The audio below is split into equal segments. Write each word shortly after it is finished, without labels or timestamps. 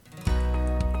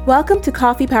Welcome to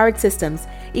Coffee Powered Systems,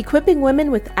 equipping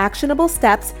women with actionable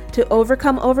steps to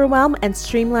overcome overwhelm and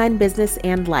streamline business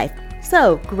and life.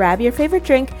 So grab your favorite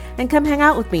drink and come hang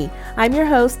out with me. I'm your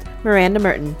host, Miranda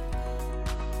Merton.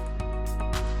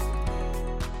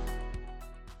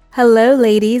 Hello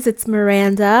ladies, it's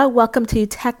Miranda. Welcome to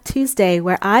Tech Tuesday,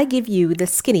 where I give you the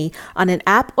skinny on an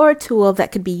app or a tool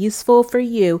that could be useful for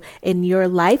you in your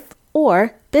life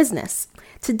or business.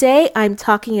 Today, I'm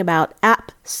talking about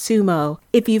AppSumo.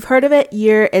 If you've heard of it,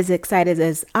 you're as excited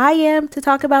as I am to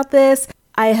talk about this.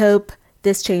 I hope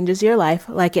this changes your life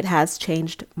like it has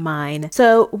changed mine.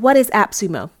 So what is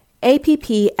AppSumo?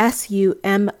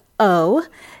 AppSumo.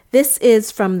 This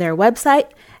is from their website.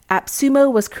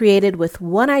 AppSumo was created with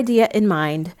one idea in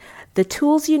mind. The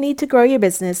tools you need to grow your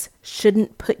business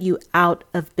shouldn't put you out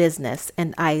of business.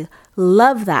 And I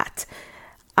love that.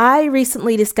 I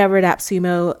recently discovered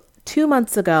AppSumo 2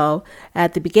 months ago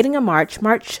at the beginning of March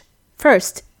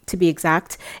 1st to be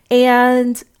exact,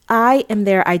 and I am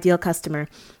their ideal customer.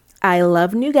 I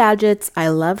love new gadgets, I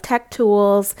love tech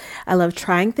tools, I love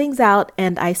trying things out,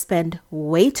 and I spend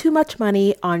way too much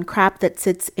money on crap that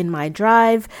sits in my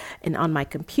drive and on my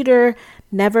computer,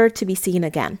 never to be seen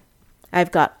again.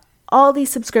 I've got all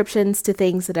these subscriptions to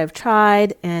things that I've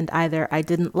tried, and either I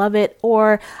didn't love it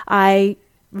or I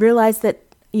realized that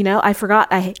I forgot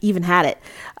I even had it.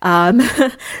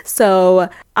 So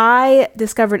I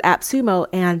discovered AppSumo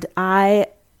and I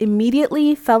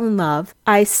immediately fell in love.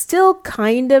 I still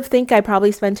kind of think I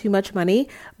probably spend too much money,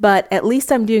 but at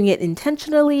least I'm doing it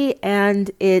intentionally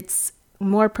and it's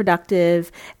more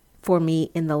productive for me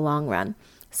in the long run.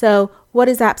 So what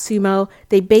is AppSumo?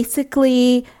 They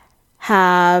basically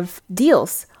have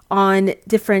deals on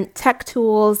different tech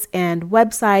tools and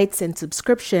websites and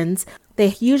subscriptions.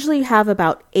 They usually have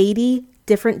about 80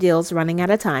 different deals running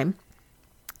at a time.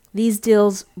 These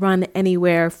deals run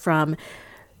anywhere from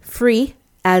free,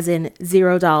 as in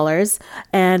 $0,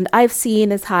 and I've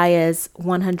seen as high as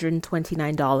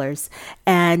 $129.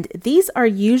 And these are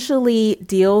usually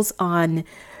deals on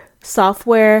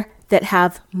software that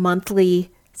have monthly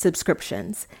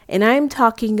subscriptions. And I'm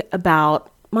talking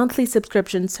about monthly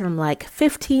subscriptions from like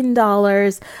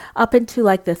 $15 up into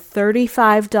like the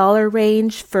 $35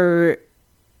 range for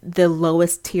the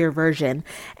lowest tier version.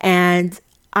 And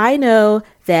I know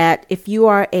that if you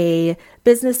are a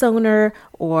business owner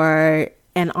or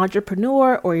an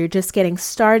entrepreneur, or you're just getting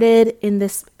started in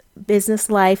this business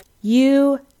life,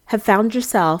 you have found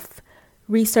yourself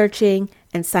researching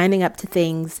and signing up to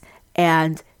things,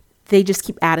 and they just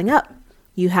keep adding up.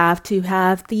 You have to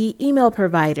have the email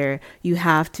provider. You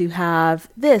have to have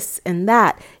this and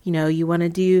that. You want to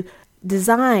do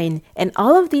design, and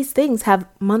all of these things have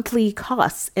monthly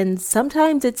costs. And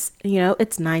sometimes it's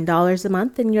 $9 a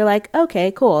month and you're like,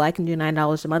 okay, cool, I can do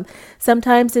 $9 a month.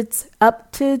 Sometimes it's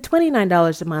up to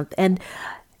 $29 a month. And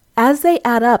as they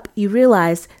add up, you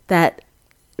realize that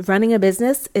running a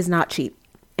business is not cheap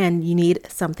and you need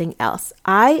something else.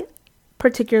 I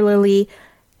particularly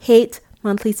hate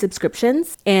monthly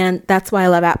subscriptions, and that's why I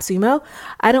love AppSumo.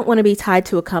 I don't want to be tied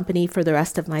to a company for the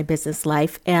rest of my business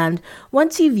life. And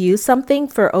once you've used something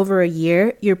for over a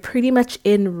year, you're pretty much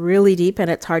in really deep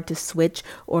and it's hard to switch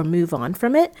or move on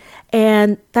from it.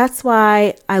 And that's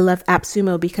why I love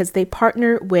AppSumo, because they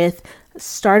partner with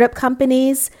startup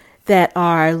companies that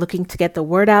are looking to get the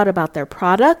word out about their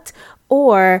product,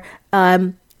 or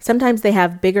sometimes they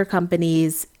have bigger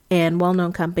companies and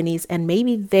well-known companies, and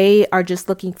maybe they are just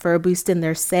looking for a boost in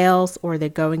their sales, or they're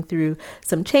going through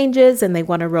some changes and they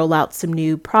want to roll out some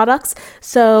new products.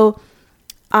 So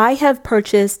I have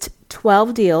purchased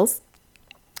 12 deals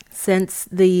since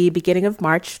the beginning of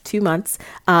March, 2 months.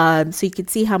 So you can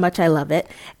see how much I love it.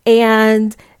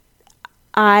 And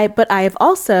I have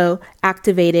also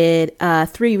activated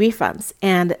 3 refunds.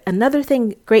 And another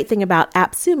great thing about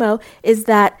AppSumo is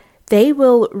that they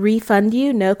will refund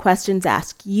you, no questions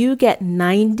asked. You get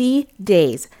 90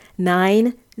 days,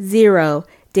 90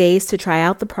 days to try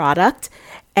out the product.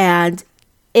 And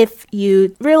if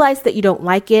you realize that you don't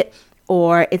like it,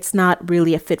 or it's not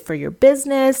really a fit for your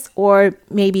business, or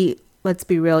maybe, let's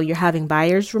be real, you're having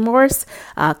buyer's remorse,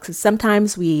 because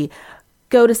sometimes we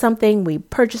go to something, we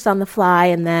purchase on the fly,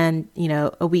 and then,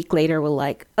 a week later we're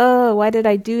like, oh, why did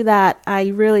I do that? I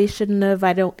really shouldn't have.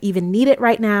 I don't even need it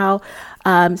right now.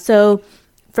 So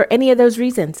for any of those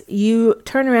reasons, you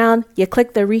turn around, you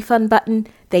click the refund button,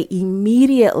 they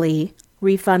immediately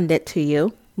refund it to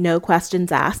you. No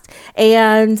questions asked.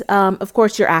 And of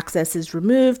course, your access is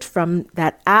removed from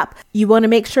that app. You want to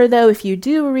make sure, though, if you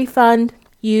do a refund,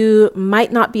 You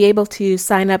might not be able to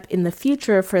sign up in the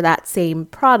future for that same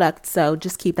product, so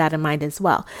just keep that in mind as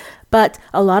well. But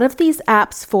a lot of these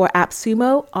apps for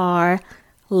AppSumo are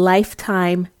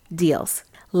lifetime deals.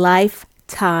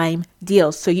 Lifetime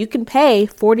deals. So you can pay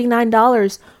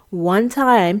 $49 one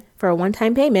time for a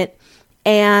one-time payment,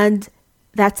 and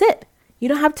that's it. You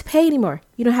don't have to pay anymore.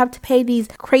 You don't have to pay these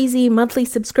crazy monthly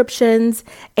subscriptions,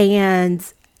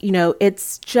 and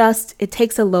it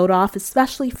takes a load off,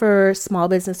 especially for small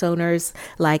business owners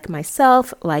like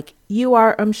myself, like you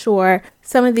are, I'm sure.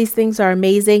 Some of these things are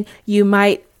amazing. You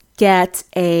might get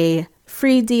a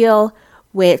free deal,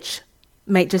 which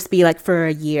might just be like for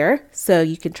a year. So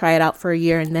you can try it out for a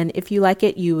year. And then if you like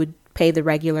it, you would pay the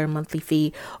regular monthly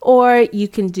fee, or you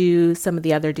can do some of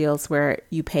the other deals where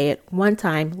you pay it one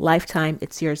time, lifetime,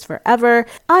 it's yours forever.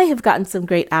 I have gotten some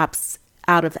great apps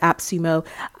out of AppSumo.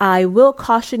 I will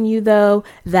caution you though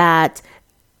that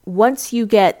once you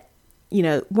get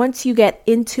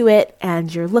into it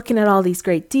and you're looking at all these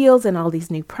great deals and all these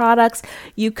new products,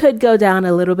 you could go down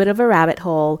a little bit of a rabbit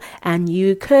hole and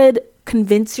you could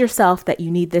convince yourself that you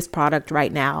need this product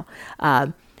right now.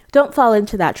 Don't fall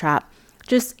into that trap.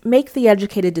 Just make the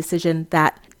educated decision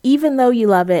that even though you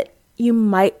love it, you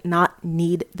might not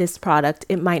need this product.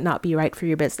 It might not be right for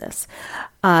your business.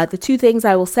 The two things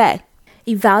I will say: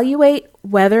 evaluate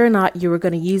whether or not you are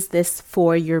going to use this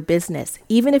for your business.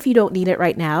 Even if you don't need it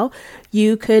right now,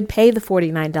 you could pay the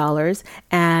 $49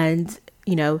 and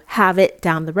have it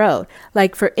down the road.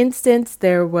 Like for instance,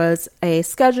 there was a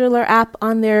scheduler app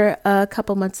on there a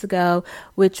couple months ago,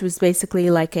 which was basically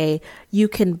like you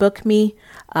can book me.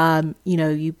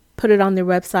 You put it on their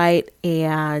website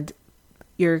and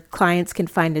your clients can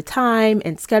find a time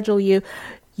and schedule you.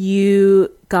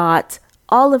 You got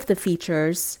all of the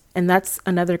features, and that's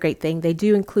another great thing. They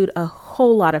do include a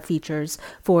whole lot of features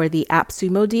for the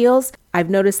AppSumo deals. I've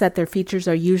noticed that their features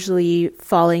are usually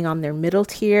falling on their middle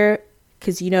tier,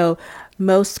 because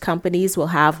most companies will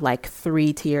have like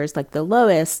 3 tiers, like the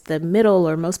lowest, the middle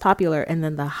or most popular, and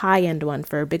then the high end one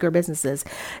for bigger businesses.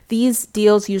 These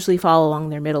deals usually fall along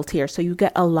their middle tier, so you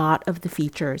get a lot of the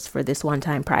features for this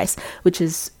one-time price, which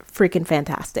is freaking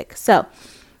fantastic. So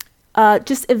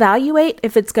just evaluate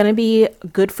if it's going to be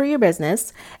good for your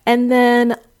business. And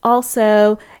then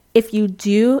also, if you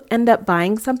do end up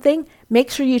buying something,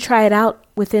 make sure you try it out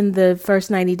within the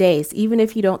first 90 days. Even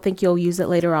if you don't think you'll use it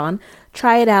later on,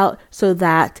 try it out so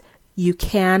that you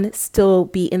can still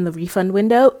be in the refund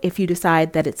window if you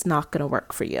decide that it's not going to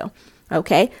work for you.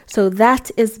 Okay, so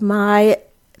that is my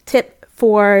tip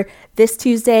for this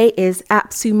Tuesday is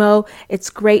AppSumo. It's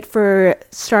great for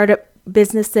startup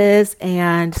businesses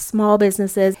and small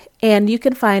businesses, and you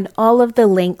can find all of the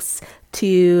links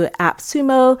to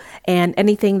AppSumo and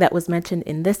anything that was mentioned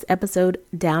in this episode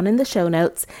down in the show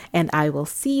notes, and I will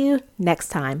see you next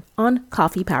time on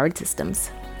Coffee Powered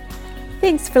Systems.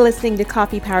 Thanks for listening to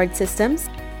Coffee Powered Systems.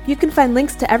 You can find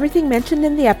links to everything mentioned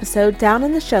in the episode down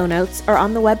in the show notes or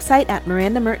on the website at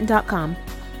mirandamerton.com.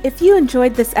 If you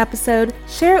enjoyed this episode,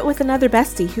 share it with another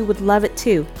bestie who would love it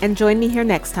too, and join me here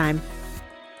next time.